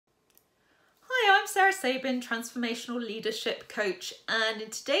Sarah Sabin, Transformational Leadership Coach, and in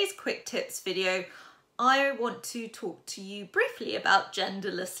today's quick tips video, I want to talk to you briefly about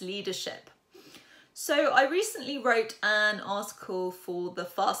genderless leadership. So I recently wrote an article for the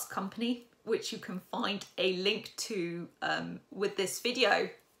Fast Company, which you can find a link to with this video.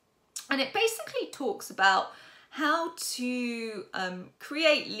 And it basically talks about how to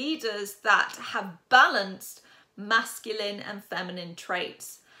create leaders that have balanced masculine and feminine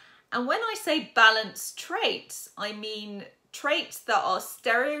traits. And when I say balanced traits, I mean traits that are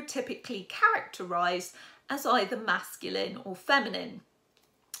stereotypically characterized as either masculine or feminine.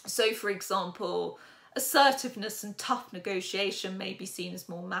 So for example, assertiveness and tough negotiation may be seen as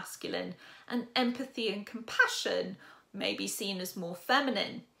more masculine, and empathy and compassion may be seen as more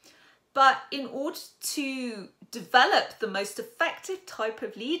feminine. But in order to develop the most effective type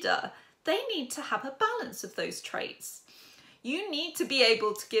of leader, they need to have a balance of those traits. You need to be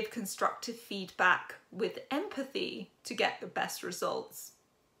able to give constructive feedback with empathy to get the best results.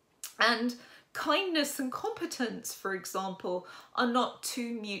 And kindness and competence, for example, are not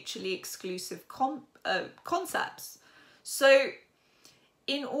two mutually exclusive concepts. So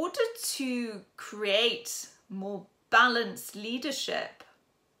in order to create more balanced leadership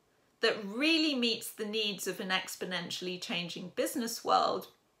that really meets the needs of an exponentially changing business world,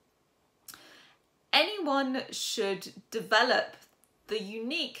 anyone should develop the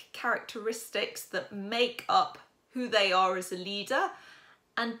unique characteristics that make up who they are as a leader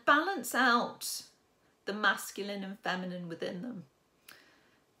and balance out the masculine and feminine within them.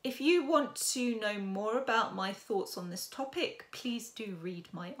 If you want to know more about my thoughts on this topic, please do read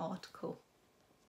my article.